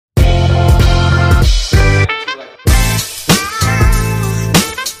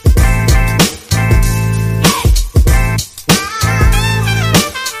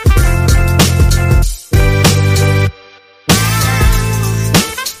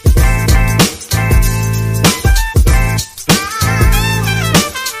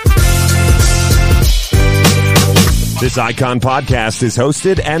This Icon podcast is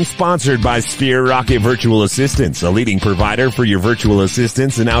hosted and sponsored by Sphere Rocket Virtual Assistants, a leading provider for your virtual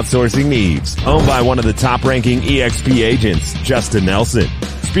assistants and outsourcing needs. Owned by one of the top-ranking EXP agents, Justin Nelson.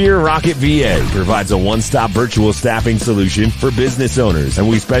 Sphere Rocket VA provides a one-stop virtual staffing solution for business owners, and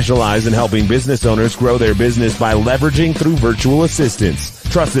we specialize in helping business owners grow their business by leveraging through virtual assistants.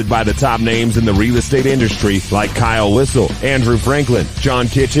 Trusted by the top names in the real estate industry like Kyle Whistle, Andrew Franklin, John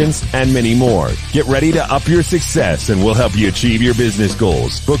Kitchens, and many more. Get ready to up your success and we'll help you achieve your business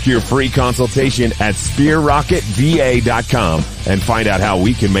goals. Book your free consultation at sphererocketva.com and find out how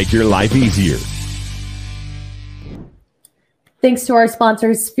we can make your life easier. Thanks to our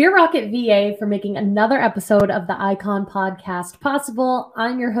sponsors, Sphere Rocket VA, for making another episode of the Icon Podcast possible.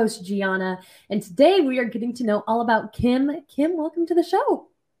 I'm your host, Gianna, and today we are getting to know all about Kim. Kim, welcome to the show.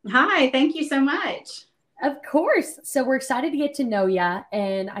 Hi, thank you so much. Of course. So we're excited to get to know you,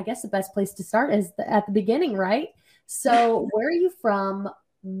 and I guess the best place to start is at the beginning, right? So where are you from?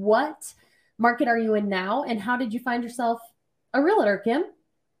 What market are you in now? And how did you find yourself a realtor, Kim?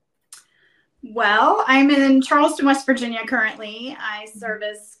 Well, I'm in Charleston, West Virginia currently. I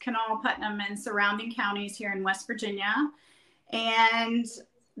service Kanawha, Putnam, and surrounding counties here in West Virginia. And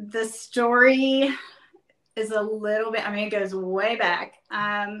the story is a little bit, it goes way back.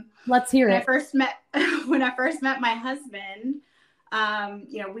 Let's hear it. When I first met my husband,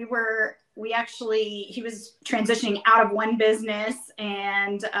 he was transitioning out of one business,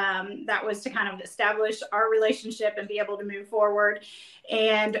 and that was to kind of establish our relationship and be able to move forward.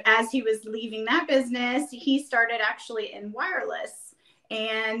 And as he was leaving that business, he started actually in wireless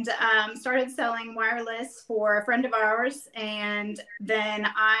and started selling wireless for a friend of ours. And then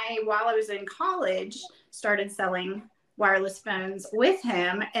while I was in college, started selling wireless phones with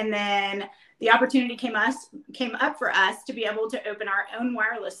him. And then the opportunity came up for us to be able to open our own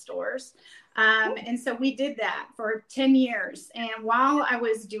wireless stores. And so we did that for 10 years. And while I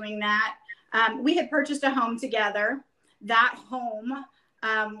was doing that, we had purchased a home together. That home,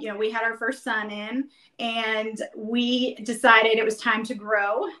 we had our first son in, and we decided it was time to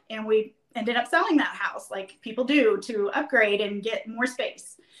grow. And we ended up selling that house like people do, to upgrade and get more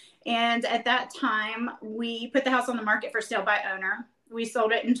space. And at that time, we put the house on the market for sale by owner. We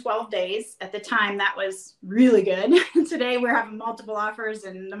sold it in 12 days. At the time, that was really good. Today, we're having multiple offers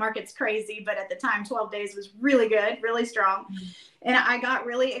and the market's crazy. But at the time, 12 days was really good, really strong. And I got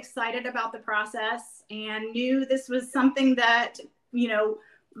really excited about the process and knew this was something that,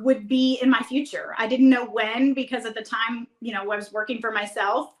 would be in my future. I didn't know when, because at the time, I was working for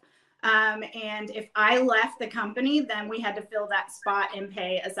myself. And if I left the company, then we had to fill that spot and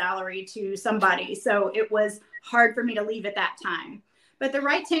pay a salary to somebody. So it was hard for me to leave at that time. But the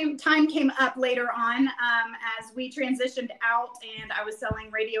right time came up later on as we transitioned out and I was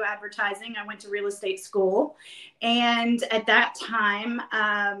selling radio advertising. I went to real estate school. And at that time,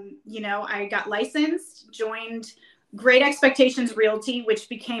 I got licensed, joined Great Expectations Realty, which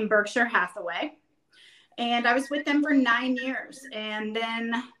became Berkshire Hathaway. And I was with them for 9 years and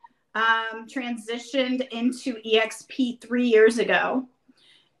then transitioned into EXP 3 years ago.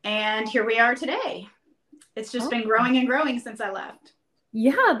 And here we are today. It's just been growing and growing since I left.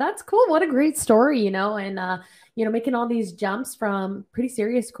 Yeah, that's cool. What a great story, and, making all these jumps from pretty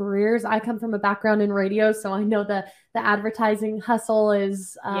serious careers. I come from a background in radio, so I know the advertising hustle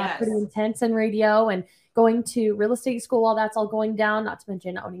is pretty intense in radio, and going to real estate school while that's all going down, not to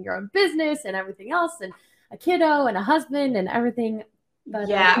mention owning your own business and everything else, and a kiddo and a husband and everything. But,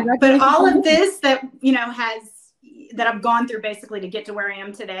 but all of this that, that I've gone through basically to get to where I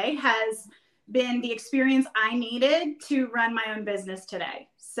am today has been the experience I needed to run my own business today.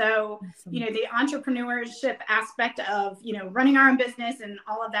 So, the entrepreneurship aspect of, running our own business and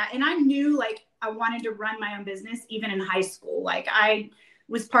all of that. And I knew I wanted to run my own business even in high school. I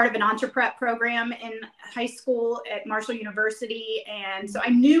was part of an entrepreneur program in high school at Marshall University. And so I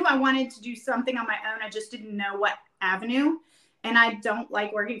knew I wanted to do something on my own. I just didn't know what avenue. And I don't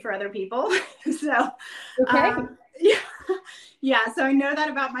like working for other people. So, so I know that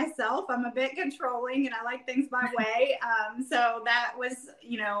about myself. I'm a bit controlling and I like things my way. So that was,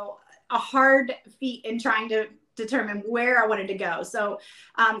 a hard feat in trying to determine where I wanted to go. So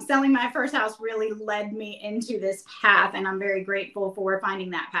selling my first house really led me into this path. And I'm very grateful for finding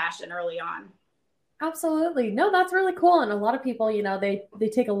that passion early on. Absolutely. No, that's really cool. And a lot of people, they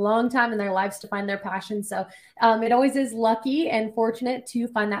take a long time in their lives to find their passion. So it always is lucky and fortunate to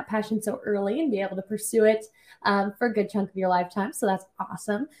find that passion so early and be able to pursue it for a good chunk of your lifetime. So that's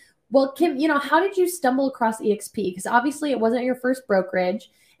awesome. Well, Kim, how did you stumble across EXP? Because obviously it wasn't your first brokerage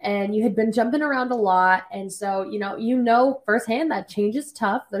and you had been jumping around a lot. And so, firsthand that change is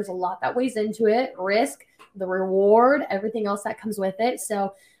tough. There's a lot that weighs into it, risk, the reward, everything else that comes with it.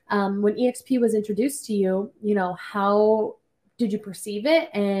 So when EXP was introduced to you, how did you perceive it,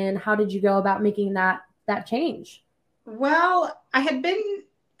 and how did you go about making that change? Well, I had been,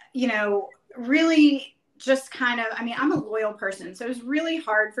 really just kind of, I'm a loyal person. So it was really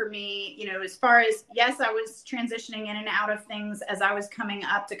hard for me, as far as, yes, I was transitioning in and out of things as I was coming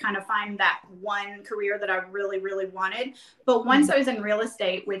up to kind of find that one career that I really, really wanted. But once I was in real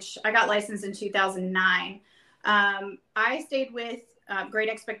estate, which I got licensed in 2009, I stayed with Great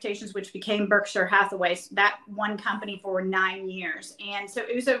Expectations, which became Berkshire Hathaway, so that one company for 9 years. And so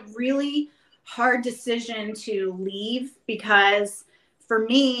it was a really hard decision to leave, because for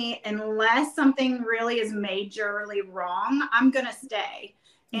me, unless something really is majorly wrong, I'm going to stay.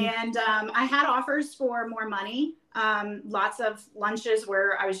 And I had offers for more money, lots of lunches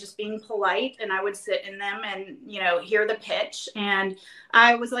where I was just being polite, and I would sit in them and, hear the pitch. And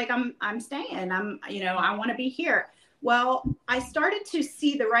I was like, I'm staying. I want to be here. Well, I started to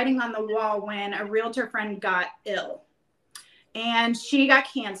see the writing on the wall when a realtor friend got ill. And she got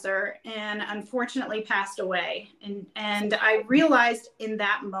cancer and unfortunately passed away. And I realized in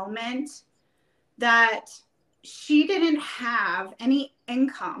that moment that she didn't have any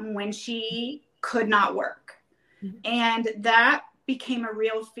income when she could not work. And that became a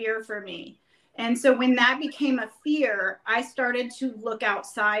real fear for me. And so when that became a fear, I started to look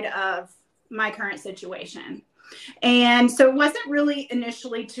outside of my current situation. And so it wasn't really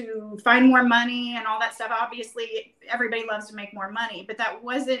initially to find more money and all that stuff. Obviously, everybody loves to make more money, but that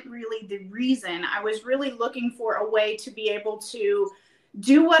wasn't really the reason. I was really looking for a way to be able to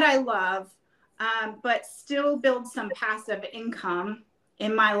do what I love, but still build some passive income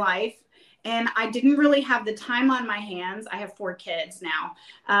in my life. And I didn't really have the time on my hands. I have 4 kids now.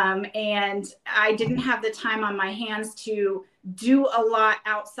 And I didn't have the time on my hands to do a lot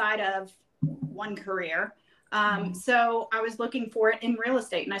outside of one career. So I was looking for it in real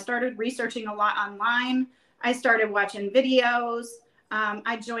estate, and I started researching a lot online. I started watching videos.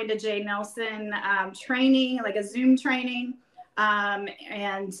 I joined a Jay Nelson training, like a Zoom training.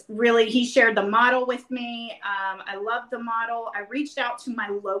 And really, he shared the model with me. I loved the model. I reached out to my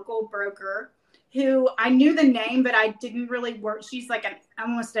local broker, who I knew the name, but I didn't really work. She's like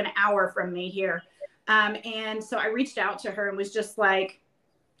almost an hour from me here. And so I reached out to her and was just like,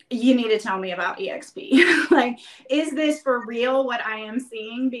 you need to tell me about EXP. Like, is this for real, what I am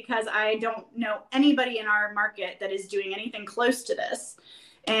seeing? Because I don't know anybody in our market that is doing anything close to this.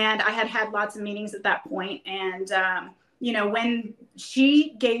 And I had lots of meetings at that point. And, when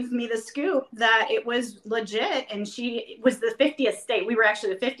she gave me the scoop that it was legit, and she was the 50th state, we were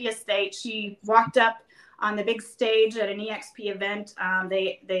actually the 50th state. She walked up on the big stage at an EXP event.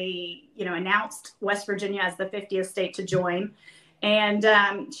 They announced West Virginia as the 50th state to join. And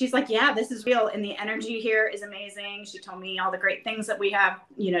she's like, yeah, this is real. And the energy here is amazing. She told me all the great things that we have,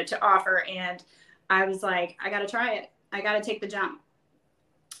 to offer. And I was like, I got to try it. I got to take the jump.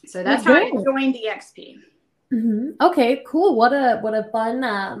 So that's how I joined EXP. Okay, cool. What a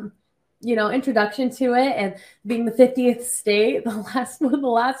fun, introduction to it, and being the 50th state, the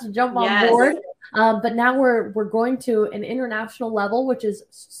last to jump on board. But now we're going to an international level, which is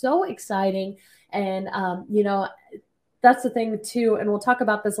so exciting. And, that's the thing too, and we'll talk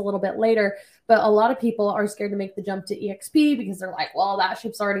about this a little bit later, but a lot of people are scared to make the jump to EXP because they're like, well, that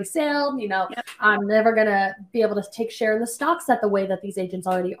ship's already sailed, Yep. I'm never going to be able to take share in the stocks at the way that these agents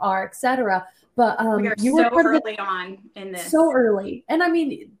already are, etc. But you were so early on in this. So early. And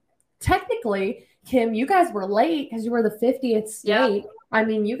technically, Kim, you guys were late because you were the 50th state. Yep.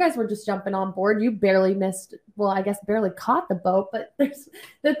 You guys were just jumping on board. You barely barely caught the boat. But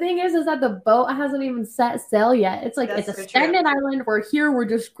the thing is that the boat hasn't even set sail yet. It's like, it's a stranded island. We're here. We're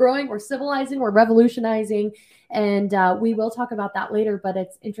just growing. We're civilizing. We're revolutionizing. And we will talk about that later. But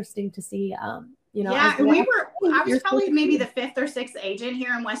it's interesting to see, I was probably maybe the 5th or 6th agent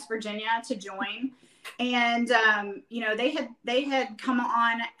here in West Virginia to join. And, they had come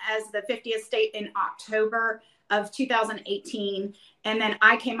on as the 50th state in October of 2018. And then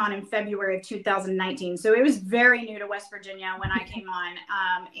I came on in February of 2019. So it was very new to West Virginia when I came on.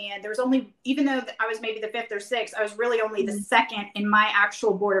 And there was only, even though I was maybe the 5th or 6th, I was really only the 2nd in my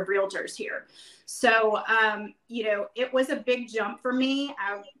actual board of realtors here. So, it was a big jump for me.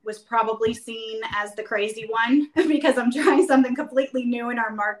 I was probably seen as the crazy one because I'm trying something completely new in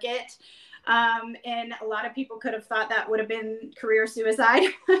our market. And a lot of people could have thought that would have been career suicide,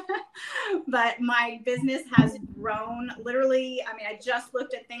 but my business has grown literally. I just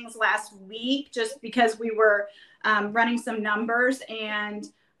looked at things last week just because we were running some numbers, and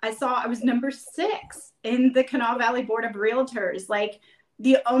I saw I was number 6 in the Kanawha Valley Board of Realtors. Like,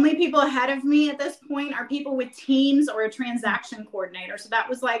 The only people ahead of me at this point are people with teams or a transaction coordinator. So that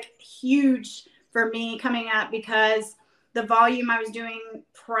was like huge for me coming up, because the volume I was doing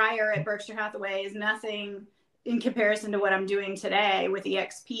prior at Berkshire Hathaway is nothing in comparison to what I'm doing today with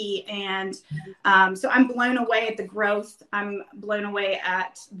EXP. And so I'm blown away at the growth. I'm blown away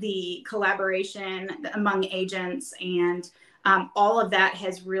at the collaboration among agents, and all of that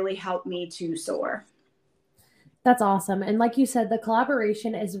has really helped me to soar. That's awesome. And like you said, the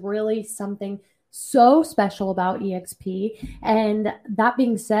collaboration is really something so special about EXP. And that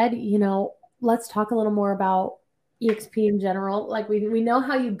being said, let's talk a little more about EXP in general. Like we know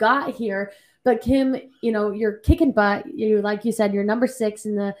how you got here, but Kim, you're kicking butt. Like you said, you're number 6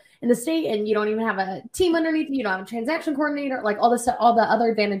 in the state, and you don't even have a team underneath you. You don't have a transaction coordinator, like all the other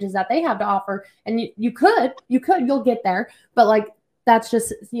advantages that they have to offer. And you'll get there. But like, that's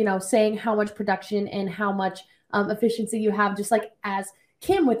just, saying how much production and how much efficiency you have, just like as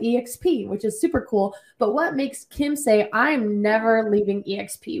Kim with EXP, which is super cool. But what makes Kim say, I'm never leaving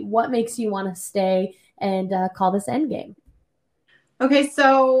EXP? What makes you want to stay and call this endgame? Okay,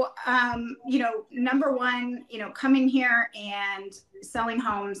 so, number one, coming here and selling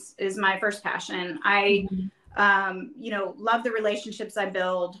homes is my first passion. I, love the relationships I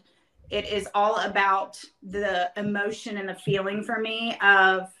build. It is all about the emotion and the feeling for me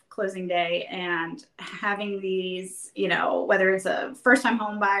of closing day and having these, whether it's a first-time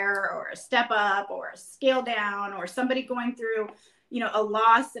home buyer or a step up or a scale down or somebody going through, a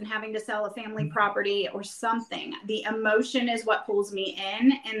loss and having to sell a family property or something. The emotion is what pulls me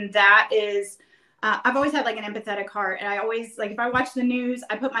in. And that is, I've always had like an empathetic heart. And I always, like, if I watch the news,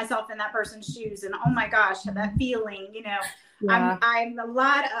 I put myself in that person's shoes and, oh my gosh, that feeling, Yeah. I'm a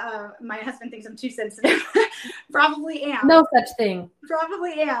lot my husband thinks I'm too sensitive. Probably am. No such thing.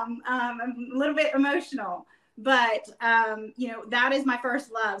 Probably am. I'm a little bit emotional, but that is my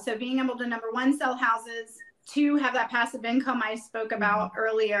first love. So being able to, number one, sell houses, 2, have that passive income I spoke about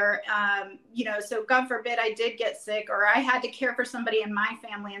earlier. So God forbid I did get sick or I had to care for somebody in my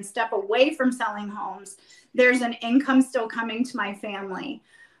family and step away from selling homes. There's an income still coming to my family.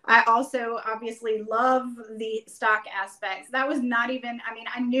 I also obviously love the stock aspects. That was not even,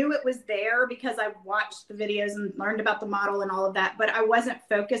 I knew it was there because I watched the videos and learned about the model and all of that, but I wasn't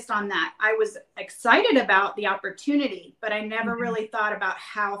focused on that. I was excited about the opportunity, but I never really thought about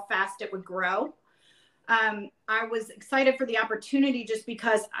how fast it would grow. I was excited for the opportunity just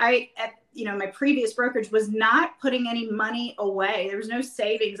because my previous brokerage was not putting any money away. There was no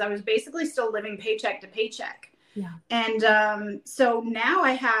savings. I was basically still living paycheck to paycheck. Yeah. And so now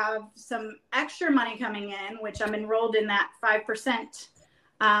I have some extra money coming in, which I'm enrolled in that 5%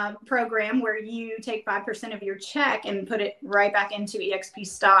 program where you take 5% of your check and put it right back into EXP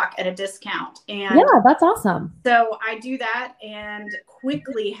stock at a discount. And yeah, that's awesome. So I do that and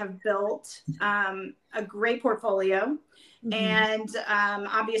quickly have built a great portfolio. And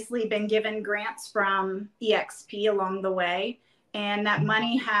obviously been given grants from EXP along the way. And that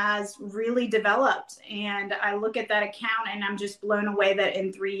money has really developed. And I look at that account and I'm just blown away that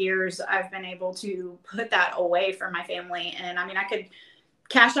in 3 years, I've been able to put that away for my family. And I could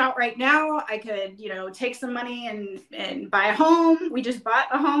cash out right now. I could, take some money and buy a home. We just bought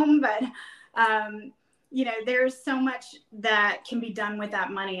a home, but, there's so much that can be done with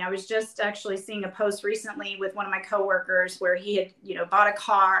that money. I was just actually seeing a post recently with one of my coworkers where he had, bought a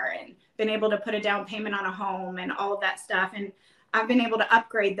car and been able to put a down payment on a home and all of that stuff. And I've been able to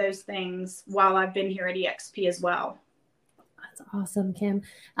upgrade those things while I've been here at EXP as well. That's awesome, Kim.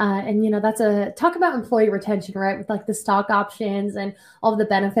 And that's talk about employee retention, right? With like the stock options and all of the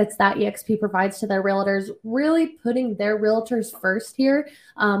benefits that EXP provides to their realtors, really putting their realtors first here,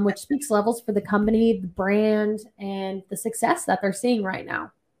 which speaks levels for the company, the brand, and the success that they're seeing right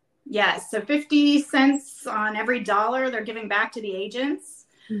now. Yes. So 50 cents on every dollar they're giving back to the agents.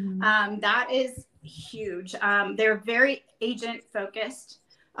 That is huge. They're very agent focused.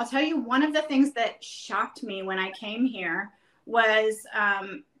 I'll tell you, one of the things that shocked me when I came here was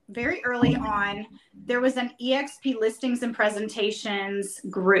very early on, there was an EXP listings and presentations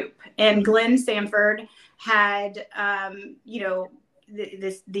group, and Glenn Sanford had,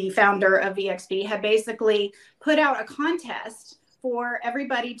 the founder of EXP had basically put out a contest for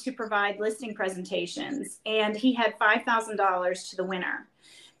everybody to provide listing presentations, and he had $5,000 to the winner.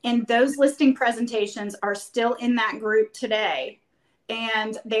 And those listing presentations are still in that group today.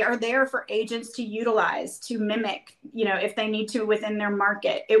 And they are there for agents to utilize, to mimic, if they need to within their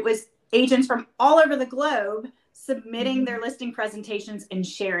market. It was agents from all over the globe submitting their listing presentations and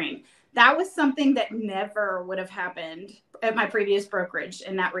sharing. That was something that never would have happened at my previous brokerage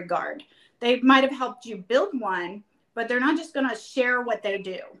in that regard. They might have helped you build one, but they're not just going to share what they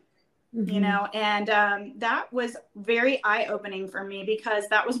do. You know, and that was very eye-opening for me, because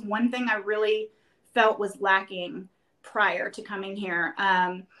that was one thing I really felt was lacking prior to coming here.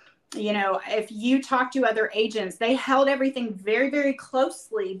 You know, if you talk to other agents, they held everything very, very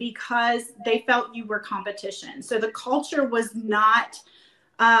closely because they felt you were competition. So the culture was not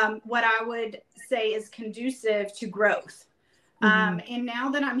what I would say is conducive to growth. And now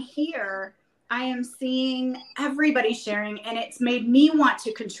that I'm here, I am seeing everybody sharing, and it's made me want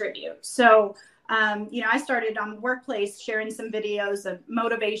to contribute. So, you know, I started on the workplace sharing some videos of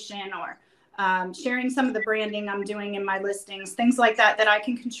motivation, or sharing some of the branding I'm doing in my listings, things like that, that I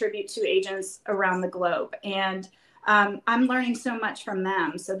can contribute to agents around the globe. And I'm learning so much from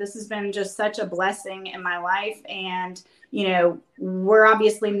them. So this has been just such a blessing in my life. And, you know, we're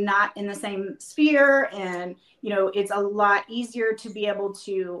obviously not in the same sphere, and, you know, it's a lot easier to be able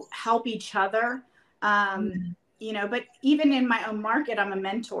to help each other. You know, but even in my own market, I'm a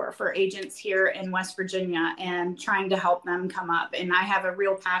mentor for agents here in West Virginia and trying to help them come up. And I have a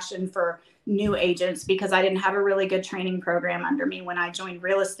real passion for new agents, because I didn't have a really good training program under me when I joined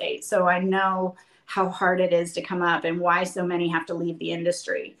real estate. So I know how hard it is to come up and why so many have to leave the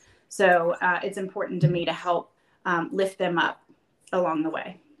industry. So it's important to me to help lift them up along the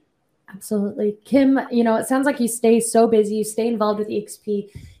way. Absolutely. Kim, you know, it sounds like you stay so busy, you stay involved with EXP,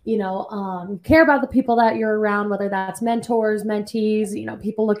 you know, care about the people that you're around, whether that's mentors, mentees, you know,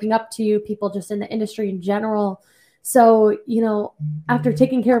 people looking up to you, people just in the industry in general. So, you know, after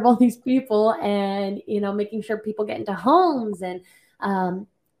taking care of all these people and, you know, making sure people get into homes and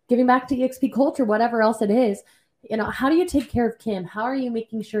giving back to EXP culture, whatever else it is, you know, how do you take care of Kim? How are you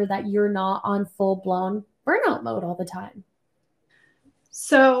making sure that you're not on full blown burnout mode all the time?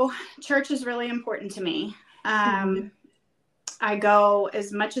 So church is really important to me. I go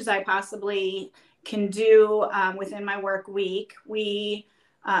as much as I possibly can do within my work week. We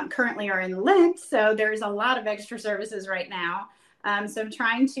currently are in Lent, so there's a lot of extra services right now. So I'm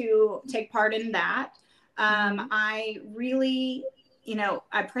trying to take part in that. I really, you know,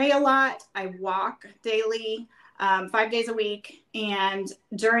 I pray a lot. I walk daily, 5 days a week. And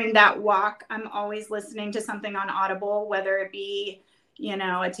during that walk, I'm always listening to something on Audible, whether it be, you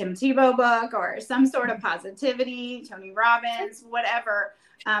know, a Tim Tebow book or some sort of positivity, Tony Robbins, whatever.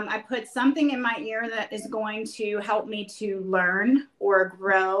 I put something in my ear that is going to help me to learn or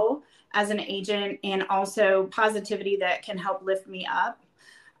grow as an agent, and also positivity that can help lift me up.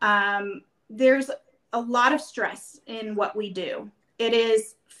 There's a lot of stress in what we do. It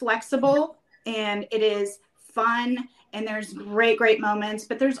is flexible and it is fun, and there's great, great moments,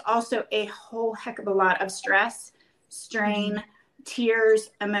 but there's also a whole heck of a lot of stress, strain,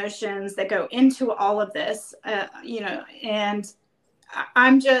 tears, emotions that go into all of this, you know, and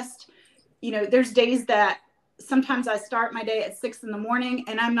I'm just, you know, there's days that sometimes I start my day at 6 a.m.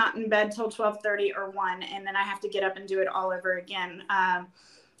 and I'm not in bed till 12:30 or 1. And then I have to get up and do it all over again.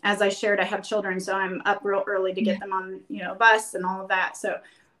 As I shared, I have children, so I'm up real early to get them on, you know, bus and all of that. So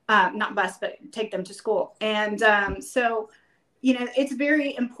not bus, but take them to school. And so, you know, it's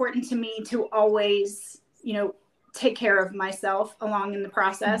very important to me to always, you know, take care of myself along in the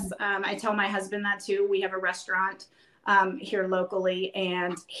process. I tell my husband that too. We have a restaurant here locally,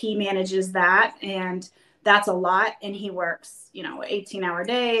 and he manages that, and that's a lot. And he works, you know, 18-hour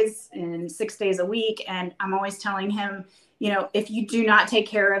days and 6 days a week. And I'm always telling him, you know, if you do not take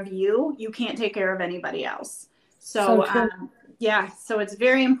care of you, you can't take care of anybody else. So yeah, so it's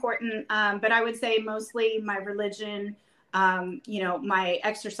very important. But I would say mostly my religion, you know, my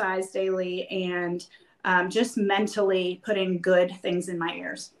exercise daily, and just mentally putting good things in my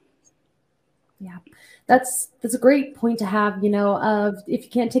ears. Yeah, that's a great point to have, you know, of if you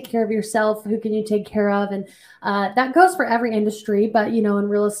can't take care of yourself, who can you take care of? And that goes for every industry. But, you know, in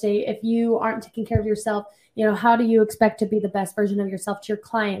real estate, if you aren't taking care of yourself, you know, how do you expect to be the best version of yourself to your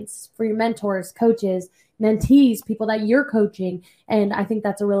clients, for your mentors, coaches, mentees, people that you're coaching? And I think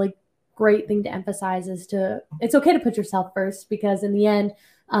that's a really great thing to emphasize, is it's okay to put yourself first, because in the end,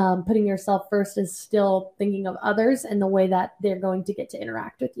 putting yourself first is still thinking of others and the way that they're going to get to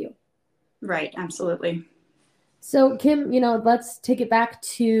interact with you. Right. Absolutely. So Kim, you know, let's take it back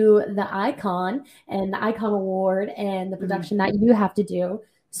to the Icon and the Icon Award and the production that you have to do.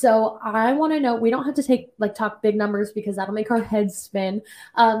 So I want to know, we don't have to talk big numbers, because that'll make our heads spin.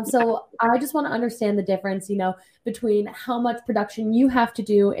 So I just want to understand the difference, you know, between how much production you have to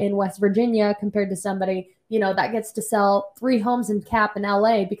do in West Virginia compared to somebody, you know, that gets to sell 3 homes in cap in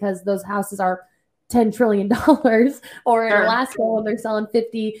LA, because those houses are $10 trillion, or in Alaska when they're selling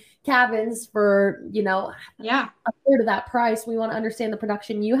 50 cabins for, you know, a third of that price. We want to understand the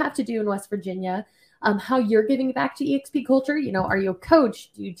production you have to do in West Virginia, how you're giving back to EXP culture. You know, are you a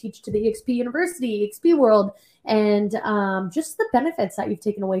coach? Do you teach to the EXP University, EXP World? And just the benefits that you've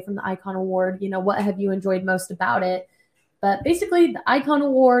taken away from the Icon Award. You know, what have you enjoyed most about it? But basically, the Icon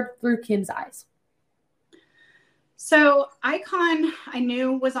Award through Kim's eyes. So Icon, I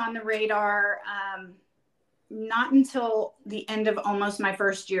knew was on the radar not until the end of almost my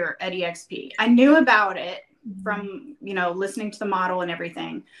first year at EXP. I knew about it from, you know, listening to the model and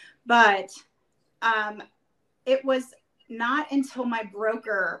everything. But it was not until my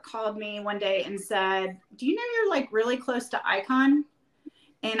broker called me one day and said, do you know you're like really close to Icon?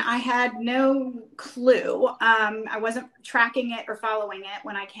 And I had no clue. I wasn't tracking it or following it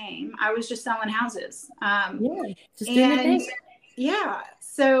when I came. I was just selling houses. Just doing your thing. Yeah.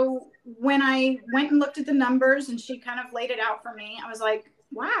 So when I went and looked at the numbers and she kind of laid it out for me, I was like,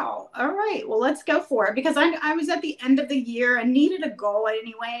 wow, all right, well, let's go for it. Because I was at the end of the year and needed a goal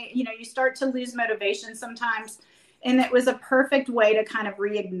anyway. You know, you start to lose motivation sometimes. And it was a perfect way to kind of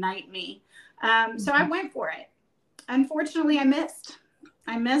reignite me. So I went for it. Unfortunately, I missed.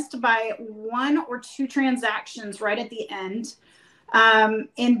 I missed by 1 or 2 transactions right at the end.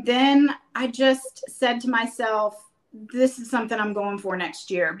 And then I just said to myself, this is something I'm going for next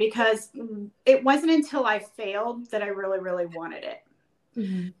year, because it wasn't until I failed that I really, really wanted it.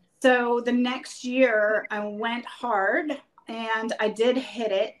 Mm-hmm. So the next year I went hard and I did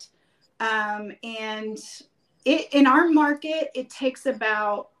hit it. And in our market, it takes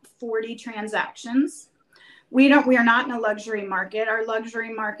about 40 transactions. We are not in a luxury market. Our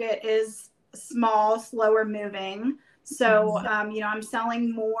luxury market is small, slower moving. So, you know, I'm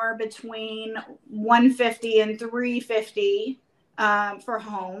selling more between 150 and 350 for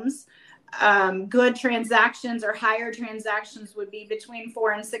homes. Good transactions or higher transactions would be between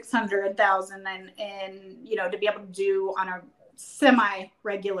 400,000 and 600,000, and you know, to be able to do on a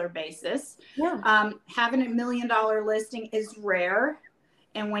semi-regular basis. Yeah. Having $1 million listing is rare.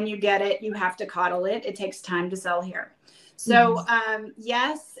 And when you get it, you have to coddle it. It takes time to sell here. So,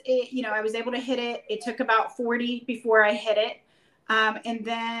 yes, you know, I was able to hit it. It took about 40 before I hit it. And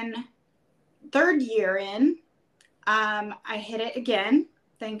then 3rd year in, I hit it again,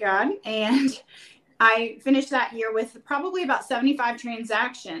 thank God. And I finished that year with probably about 75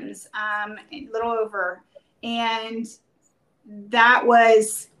 transactions, a little over. And that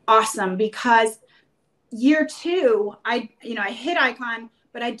was awesome, because year 2, I hit Icon,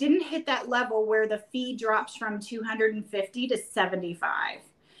 but I didn't hit that level where the fee drops from 250 to 75.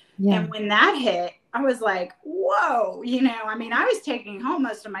 Yeah. And when that hit, I was like, whoa, you know, I mean, I was taking home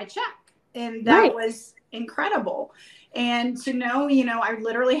most of my check, and that was incredible. And to know, you know, I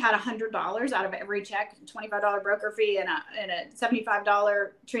literally had $100 out of every check, $25 broker fee and a $75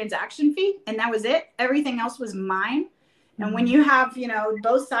 transaction fee. And that was it. Everything else was mine. Mm-hmm. And when you have, you know,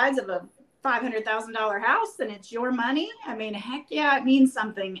 both sides of a $500,000 house and it's your money, I mean, heck yeah, it means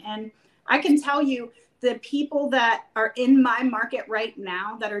something. And I can tell you, the people that are in my market right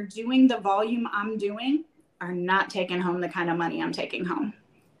now that are doing the volume I'm doing are not taking home the kind of money I'm taking home.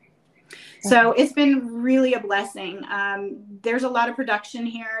 So it's been really a blessing. There's a lot of production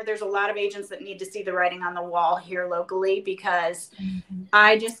here. There's a lot of agents that need to see the writing on the wall here locally, because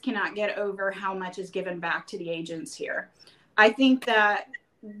I just cannot get over how much is given back to the agents here. I think that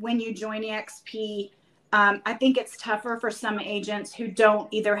when you join EXP, I think it's tougher for some agents who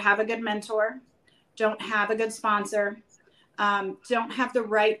don't either have a good mentor, don't have a good sponsor, don't have the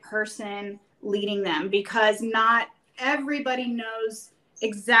right person leading them, because not everybody knows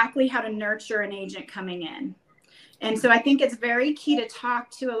exactly how to nurture an agent coming in. And so I think it's very key to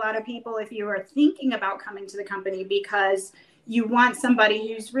talk to a lot of people if you are thinking about coming to the company, because you want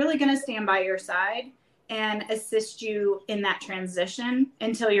somebody who's really going to stand by your side and assist you in that transition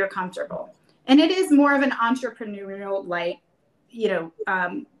until you're comfortable. And it is more of an entrepreneurial, like, you know,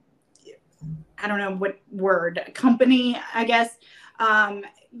 I don't know what word, company, I guess.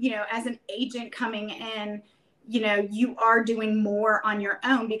 You know, as an agent coming in, you know, you are doing more on your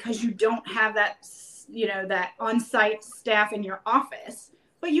own because you don't have that, you know, that on-site staff in your office,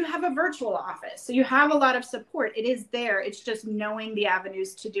 but you have a virtual office. So you have a lot of support. It is there. It's just knowing the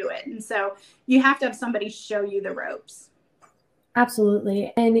avenues to do it. And so you have to have somebody show you the ropes.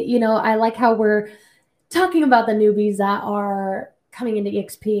 Absolutely. And, you know, I like how we're talking about the newbies that are coming into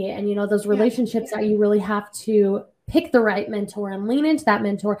EXP, and, you know, those relationships that you really have to pick the right mentor and lean into that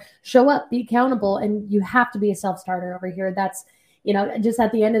mentor, show up, be accountable, and you have to be a self-starter over here. That's, you know, just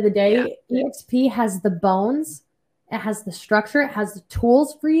at the end of the day, EXP has the bones, it has the structure, it has the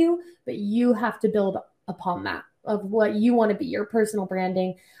tools for you, but you have to build upon that of what you want to be, your personal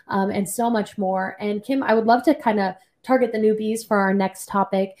branding, and so much more. And Kim, I would love to kind of target the newbies for our next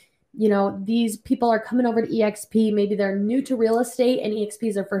topic. these people are coming over to EXP. Maybe they're new to real estate and EXP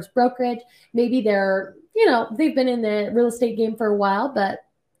is their first brokerage. Maybe they're, they've been in the real estate game for a while, but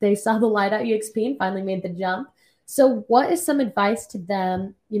they saw the light at EXP and finally made the jump. So what is some advice to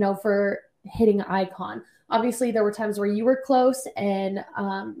them, for hitting icon? Obviously, there were times where you were close and,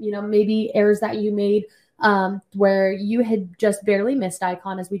 maybe errors that you made where you had just barely missed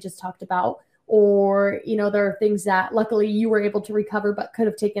icon, as we just talked about. Or, there are things that luckily you were able to recover, but could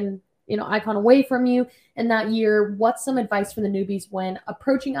have taken, icon away from you in that year. What's some advice for the newbies when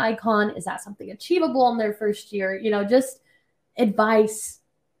approaching icon? Is that something achievable in their first year? Just advice,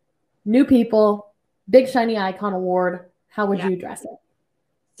 new people, big shiny icon award. How would you address it?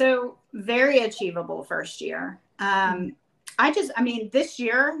 So very achievable first year. This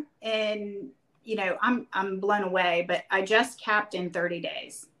year, and I'm blown away, but I just capped in 30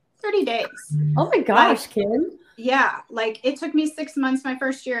 days. 30 days. Oh my gosh, Kim. Yeah. Like it took me 6 months my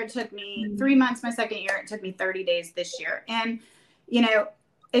first year. It took me 3 months my second year. It took me 30 days this year. And,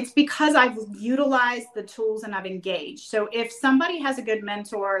 it's because I've utilized the tools and I've engaged. So if somebody has a good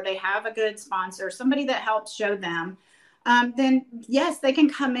mentor, they have a good sponsor, somebody that helps show them, then yes, they can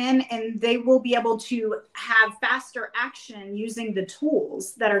come in and they will be able to have faster action using the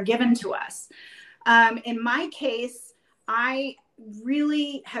tools that are given to us. In my case, I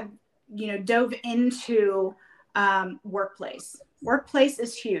really have, dove into workplace. Workplace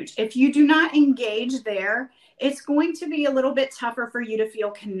is huge. If you do not engage there, it's going to be a little bit tougher for you to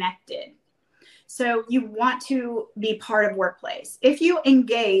feel connected. So you want to be part of workplace. If you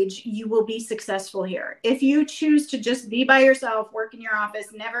engage, you will be successful here. If you choose to just be by yourself, work in your office,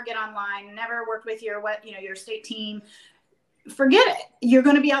 never get online, never work with your state team, forget it. You're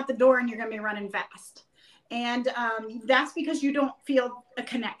going to be out the door and you're going to be running fast. And that's because you don't feel a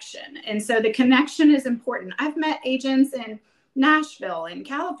connection. And so the connection is important. I've met agents in Nashville and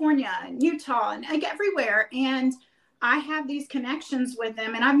California and Utah and like everywhere. And I have these connections with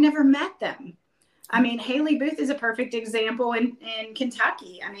them and I've never met them. I mean, Haley Booth is a perfect example in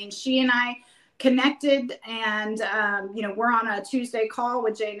Kentucky. I mean, she and I connected and, we're on a Tuesday call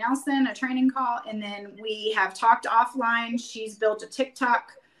with Jay Nelson, a training call. And then we have talked offline. She's built a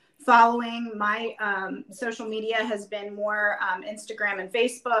TikTok following. My social media has been more Instagram and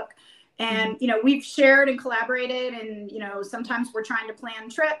Facebook. And, we've shared and collaborated and, sometimes we're trying to plan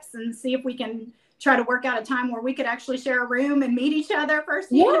trips and see if we can try to work out a time where we could actually share a room and meet each other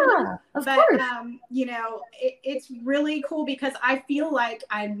firsthand. Yeah, of course. It's really cool because I feel like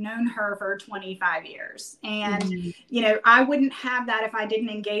I've known her for 25 years. And, I wouldn't have that if I didn't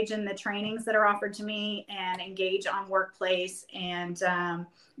engage in the trainings that are offered to me and engage on workplace and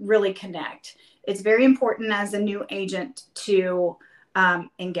really connect. It's very important as a new agent to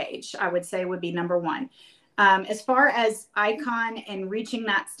engage, I would say would be number one. As far as icon and reaching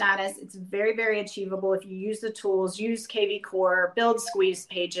that status, it's very, very achievable if you use the tools, use KV Core, build squeeze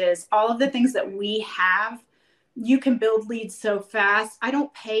pages, all of the things that we have. You can build leads so fast. I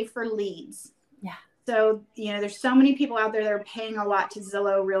don't pay for leads. Yeah. So, there's so many people out there that are paying a lot to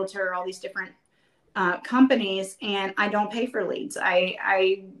Zillow, Realtor, all these different companies, and I don't pay for leads.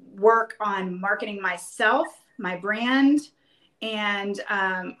 I work on marketing myself, my brand, and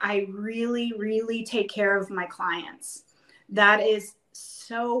I really, really take care of my clients. That is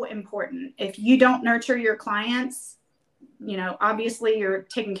so important. If you don't nurture your clients, obviously you're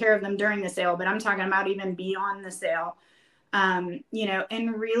taking care of them during the sale, but I'm talking about even beyond the sale, and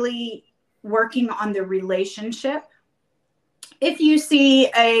really working on the relationship. If you see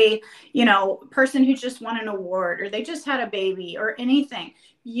a, person who just won an award or they just had a baby or anything,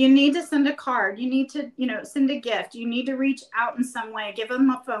 you need to send a card. You need to, send a gift. You need to reach out in some way, give them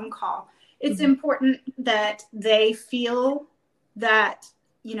a phone call. It's important that they feel that,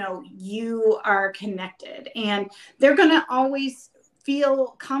 you are connected, and they're going to always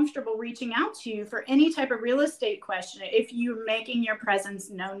feel comfortable reaching out to you for any type of real estate question if you're making your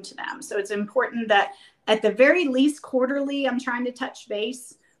presence known to them. So it's important that at the very least quarterly, I'm trying to touch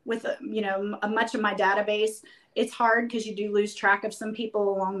base with, much of my database. It's hard because you do lose track of some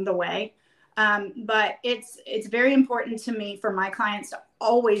people along the way. But it's very important to me for my clients to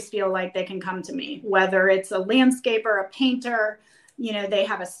always feel like they can come to me, whether it's a landscaper, a painter, they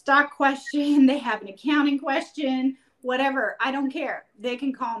have a stock question, they have an accounting question, whatever. I don't care. They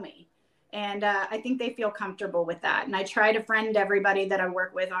can call me. And I think they feel comfortable with that. And I try to friend everybody that I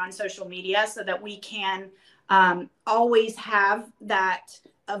work with on social media so that we can always have that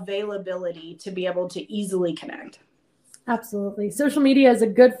availability to be able to easily connect. Absolutely. Social media is a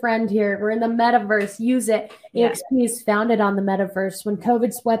good friend here. We're in the metaverse. Use it. Yeah. EXP is founded on the metaverse. When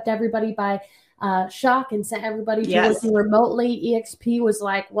COVID swept everybody by shock and sent everybody to Yes. working remotely, EXP was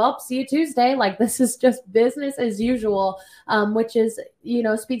like, well, see you Tuesday. Like, this is just business as usual, which is,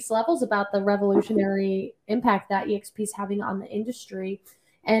 speaks levels about the revolutionary impact that EXP is having on the industry.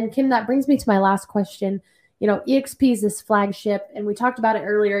 And Kim, that brings me to my last question. EXP is this flagship, and we talked about it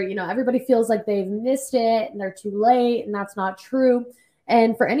earlier. Everybody feels like they've missed it and they're too late, and that's not true.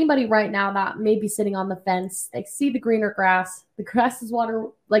 And for anybody right now that may be sitting on the fence, they see the greener grass. The grass is water,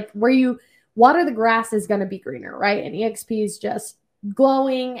 like where you water the grass is going to be greener, right? And EXP is just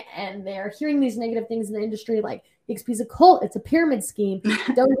glowing, and they're hearing these negative things in the industry, like EXP is a cult, it's a pyramid scheme.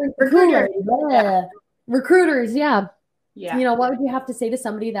 Don't drink the Kool-Aid. Yeah. Recruiters, yeah. Yeah. What would you have to say to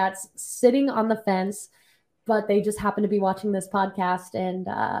somebody that's sitting on the fence, but they just happen to be watching this podcast and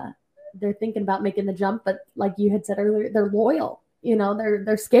they're thinking about making the jump, but like you had said earlier, they're loyal.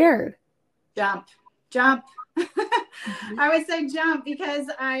 They're scared. Jump. I would say jump, because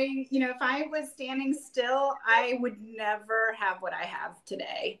if I was standing still, I would never have what I have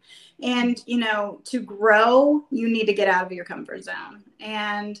today. And, to grow, you need to get out of your comfort zone.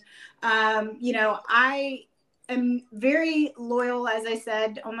 And, I am very loyal, as I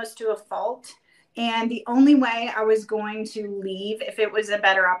said, almost to a fault. And the only way I was going to leave if it was a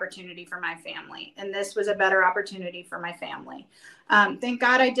better opportunity for my family. And this was a better opportunity for my family. Thank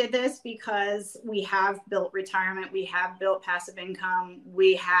God I did this, because we have built retirement. We have built passive income.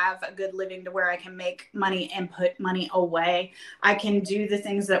 We have a good living to where I can make money and put money away. I can do the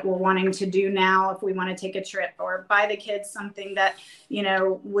things that we're wanting to do now. If we want to take a trip or buy the kids something that,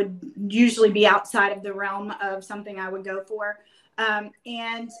 would usually be outside of the realm of something I would go for.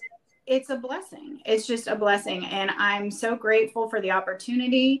 And it's a blessing. It's just a blessing. And I'm so grateful for the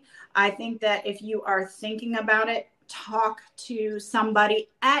opportunity. I think that if you are thinking about it, talk to somebody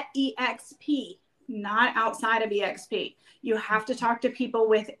at EXP, not outside of EXP. You have to talk to people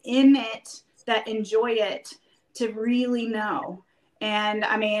within it that enjoy it to really know. And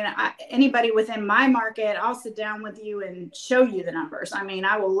anybody within my market, I'll sit down with you and show you the numbers.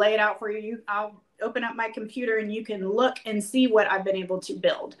 I will lay it out for you. I'll open up my computer and you can look and see what I've been able to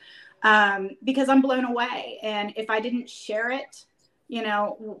build. Because I'm blown away. And if I didn't share it,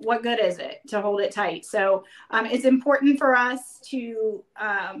 what good is it to hold it tight? So it's important for us to,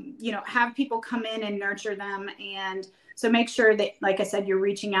 have people come in and nurture them. And so make sure that, like I said, you're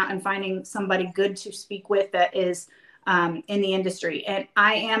reaching out and finding somebody good to speak with that is in the industry. And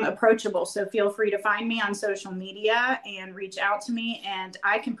I am approachable. So feel free to find me on social media and reach out to me. And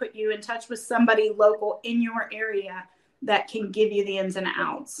I can put you in touch with somebody local in your area that can give you the ins and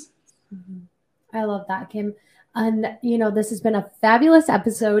outs. I love that, Kim. And, this has been a fabulous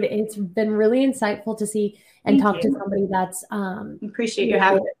episode. It's been really insightful to see and talk to somebody that's appreciate you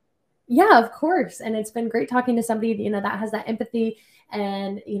having it. Yeah, of course. And it's been great talking to somebody, that has that empathy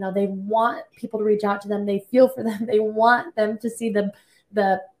and, they want people to reach out to them. They feel for them. They want them to see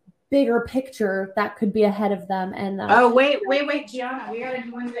the bigger picture that could be ahead of them. And wait, Gianna, we got to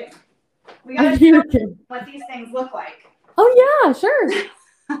do one thing. We got to do what these things look like. Oh, yeah, sure.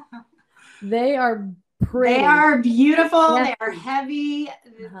 They are pretty. They are beautiful. Yes. They are heavy.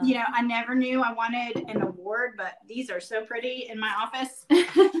 I never knew I wanted an award, but these are so pretty in my office.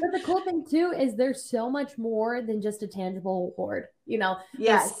 But the cool thing too is there's so much more than just a tangible award.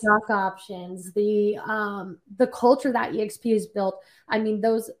 Yes. The stock options, the culture that EXP has built.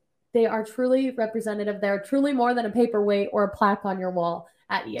 They are truly representative. They're truly more than a paperweight or a plaque on your wall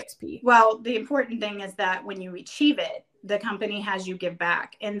at EXP. Well, the important thing is that when you achieve it, the company has you give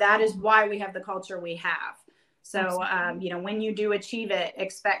back. And that is why we have the culture we have. So, when you do achieve it,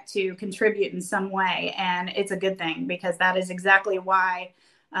 expect to contribute in some way. And it's a good thing, because that is exactly why,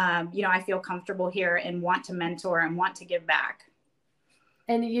 I feel comfortable here and want to mentor and want to give back.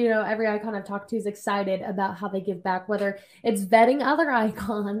 And, every icon I've talked to is excited about how they give back, whether it's vetting other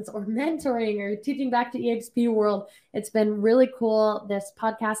icons or mentoring or teaching back to EXP world. It's been really cool. This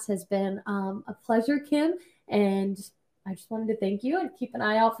podcast has been a pleasure, Kim. And I just wanted to thank you and keep an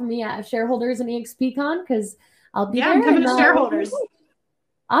eye out for me at Shareholders and EXPCon, because I'll be there. I'm coming to Shareholders.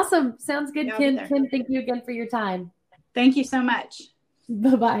 Awesome. Sounds good, Kim. Kim, thank you again for your time. Thank you so much.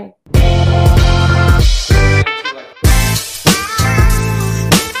 Bye-bye.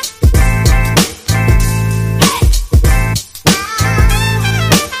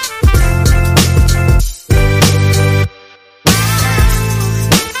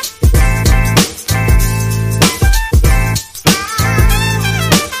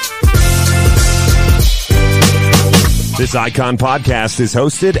 This Icon podcast is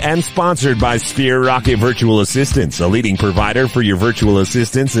hosted and sponsored by Sphere Rocket Virtual Assistants, a leading provider for your virtual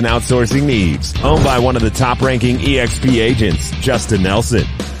assistants and outsourcing needs. Owned by one of the top-ranking EXP agents, Justin Nelson.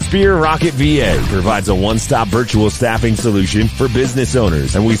 Sphere Rocket VA provides a one-stop virtual staffing solution for business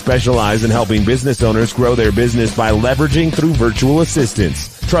owners, and we specialize in helping business owners grow their business by leveraging through virtual assistants.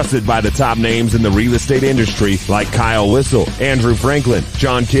 Trusted by the top names in the real estate industry like Kyle Whistle, Andrew Franklin,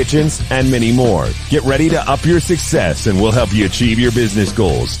 John Kitchens, and many more. Get ready to up your success, and we'll help you achieve your business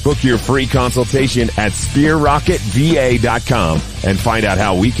goals. Book your free consultation at sphererocketva.com and find out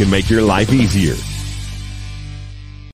how we can make your life easier.